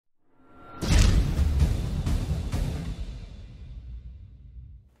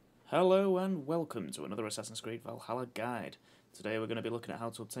Hello and welcome to another Assassin's Creed Valhalla guide. Today we're going to be looking at how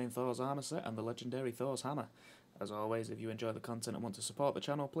to obtain Thor's armour set and the legendary Thor's hammer. As always, if you enjoy the content and want to support the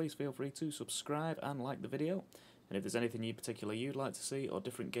channel, please feel free to subscribe and like the video. And if there's anything in particular you'd like to see or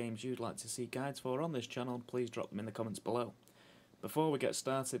different games you'd like to see guides for on this channel, please drop them in the comments below. Before we get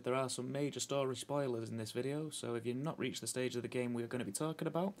started, there are some major story spoilers in this video, so if you've not reached the stage of the game we're going to be talking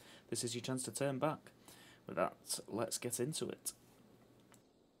about, this is your chance to turn back. With that, let's get into it.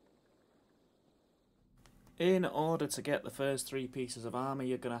 In order to get the first 3 pieces of armour,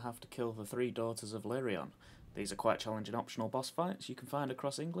 you're going to have to kill the 3 daughters of Lyrion. These are quite challenging optional boss fights you can find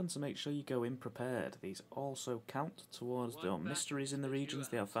across England, so make sure you go in prepared. These also count towards the mysteries in the regions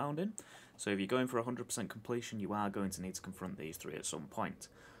they are found in, so if you're going for 100% completion, you are going to need to confront these 3 at some point.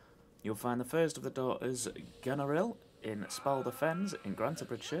 You'll find the first of the daughters, Gunnaril, in Spalder Fens in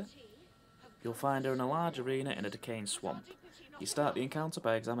Grantabridgeshire. You'll find her in a large arena in a decaying swamp. You start the encounter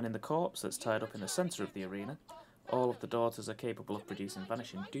by examining the corpse that's tied up in the centre of the arena. All of the daughters are capable of producing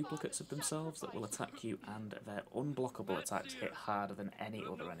vanishing duplicates of themselves that will attack you, and their unblockable attacks hit harder than any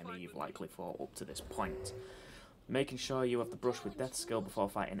other enemy you've likely fought up to this point. Making sure you have the brush with death skill before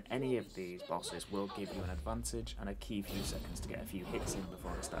fighting any of these bosses will give you an advantage and a key few seconds to get a few hits in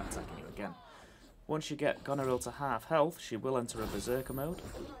before they start attacking you again. Once you get Gunnaril to half health, she will enter a berserker mode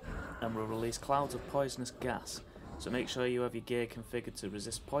and will release clouds of poisonous gas. So make sure you have your gear configured to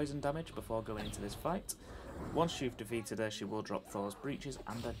resist poison damage before going into this fight. Once you've defeated her, she will drop Thor's breeches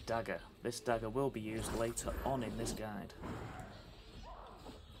and a dagger. This dagger will be used later on in this guide.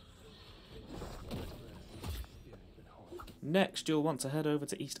 Next, you'll want to head over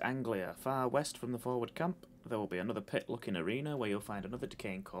to East Anglia, far west from the forward camp. There will be another pit-looking arena where you'll find another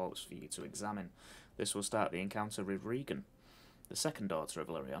decaying corpse for you to examine. This will start the encounter with Regan, the second daughter of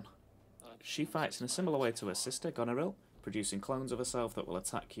Lyrion. She fights in a similar way to her sister, Gunnaril, producing clones of herself that will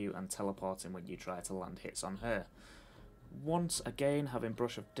attack you and teleporting when you try to land hits on her. Once again, having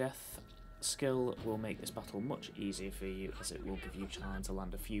Brush of Death skill will make this battle much easier for you, as it will give you time to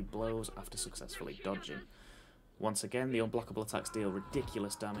land a few blows after successfully dodging. Once again, the unblockable attacks deal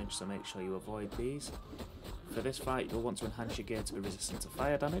ridiculous damage, so make sure you avoid these. For this fight, you'll want to enhance your gear to be resistant to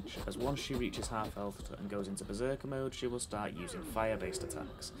fire damage, as once she reaches half health and goes into berserker mode, she will start using fire-based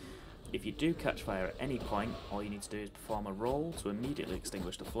attacks. If you do catch fire at any point, all you need to do is perform a roll to immediately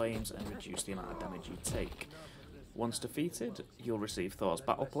extinguish the flames and reduce the amount of damage you take. Once defeated, you'll receive Thor's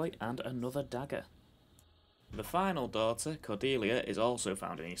battle plate and another dagger. The final daughter, Cordelia, is also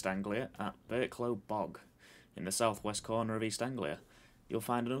found in East Anglia at Birklow Bog, in the southwest corner of East Anglia. You'll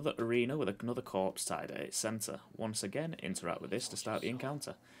find another arena with another corpse tied at its centre. Once again, interact with this to start the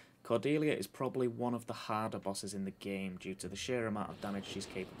encounter. Cordelia is probably one of the harder bosses in the game due to the sheer amount of damage she's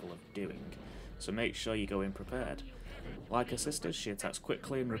capable of doing, so make sure you go in prepared. Like her sisters, she attacks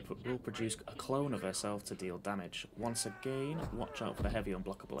quickly and will produce a clone of herself to deal damage. Once again, watch out for the heavy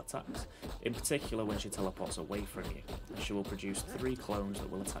unblockable attacks, in particular when she teleports away from you. She will produce 3 clones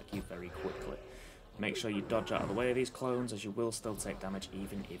that will attack you very quickly. Make sure you dodge out of the way of these clones, as you will still take damage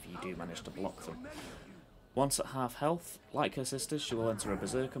even if you do manage to block them. Once at half health, like her sisters, she will enter a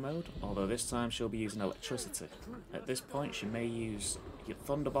berserker mode, although this time she'll be using electricity. At this point, she may use your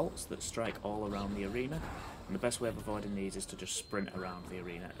thunderbolts that strike all around the arena, and the best way of avoiding these is to just sprint around the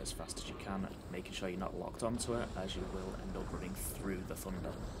arena as fast as you can, making sure you're not locked onto her, as you will end up running through the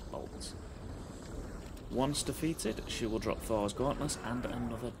thunderbolts. Once defeated, she will drop Thor's gauntlets and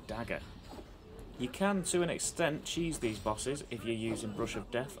another dagger. You can, to an extent, cheese these bosses if you're using Brush of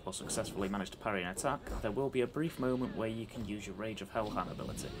Death or successfully manage to parry an attack. There will be a brief moment where you can use your Rage of Hellhound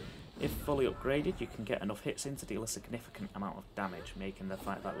ability. If fully upgraded, you can get enough hits in to deal a significant amount of damage, making the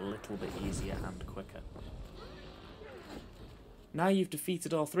fight that little bit easier and quicker. Now you've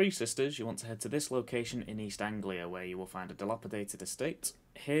defeated all 3 sisters, you want to head to this location in East Anglia, where you will find a dilapidated estate.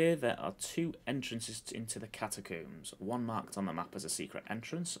 Here there are 2 entrances into the catacombs, one marked on the map as a secret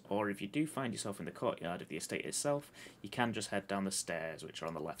entrance, or if you do find yourself in the courtyard of the estate itself, you can just head down the stairs, which are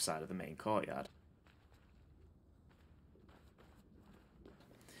on the left side of the main courtyard.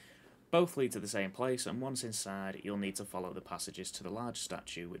 Both lead to the same place, and once inside, you'll need to follow the passages to the large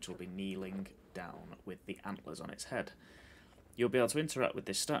statue, which will be kneeling down with the antlers on its head. You'll be able to interact with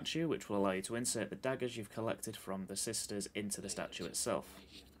this statue, which will allow you to insert the daggers you've collected from the sisters into the statue itself.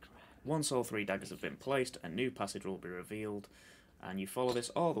 Once all 3 daggers have been placed, a new passage will be revealed, and you follow this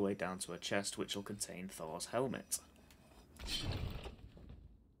all the way down to a chest which will contain Thor's helmet.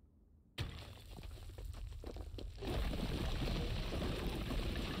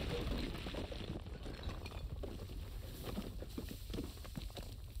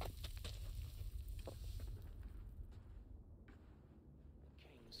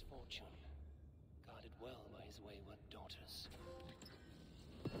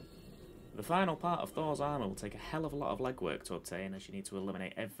 The final part of Thor's armour will take a hell of a lot of legwork to obtain, as you need to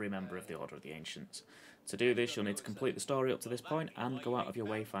eliminate every member of the Order of the Ancients. To do this, you'll need to complete the story up to this point and go out of your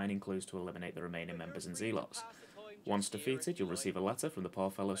way finding clues to eliminate the remaining members and zealots. Once defeated, you'll receive a letter from the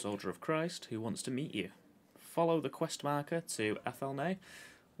poor fellow soldier of Christ who wants to meet you. Follow the quest marker to Athelney.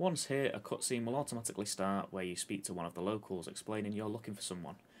 Once here, a cutscene will automatically start where you speak to one of the locals explaining you're looking for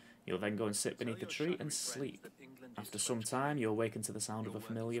someone. You'll then go and sit beneath a tree and sleep. After some time, you awaken to the sound of a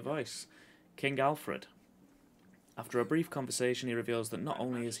familiar voice. King Alfred. After a brief conversation, he reveals that not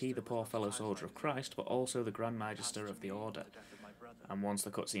only is he the poor fellow soldier of Christ, but also the Grand Magister of the Order. And once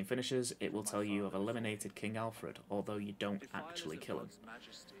the cutscene finishes, it will tell you have eliminated King Alfred, although you don't actually kill him.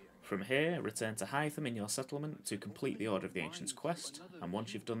 From here, return to Hytham in your settlement to complete the Order of the Ancients quest, and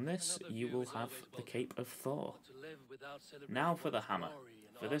once you've done this, you will have the Cape of Thor. Now for the hammer.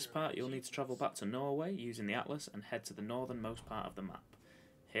 For this part, you'll need to travel back to Norway using the atlas and head to the northernmost part of the map.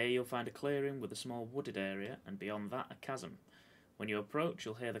 Here you'll find a clearing with a small wooded area, and beyond that a chasm. When you approach,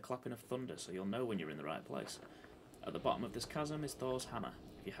 you'll hear the clapping of thunder, so you'll know when you're in the right place. At the bottom of this chasm is Thor's hammer.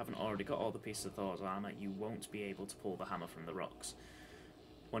 If you haven't already got all the pieces of Thor's armour, you won't be able to pull the hammer from the rocks.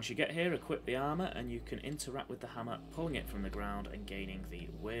 Once you get here, equip the armour, and you can interact with the hammer, pulling it from the ground and gaining the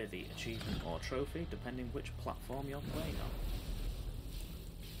worthy achievement or trophy, depending which platform you're playing on.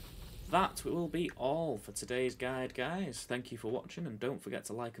 That will be all for today's guide, guys. Thank you for watching, and don't forget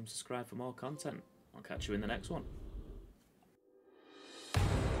to like and subscribe for more content. I'll catch you in the next one.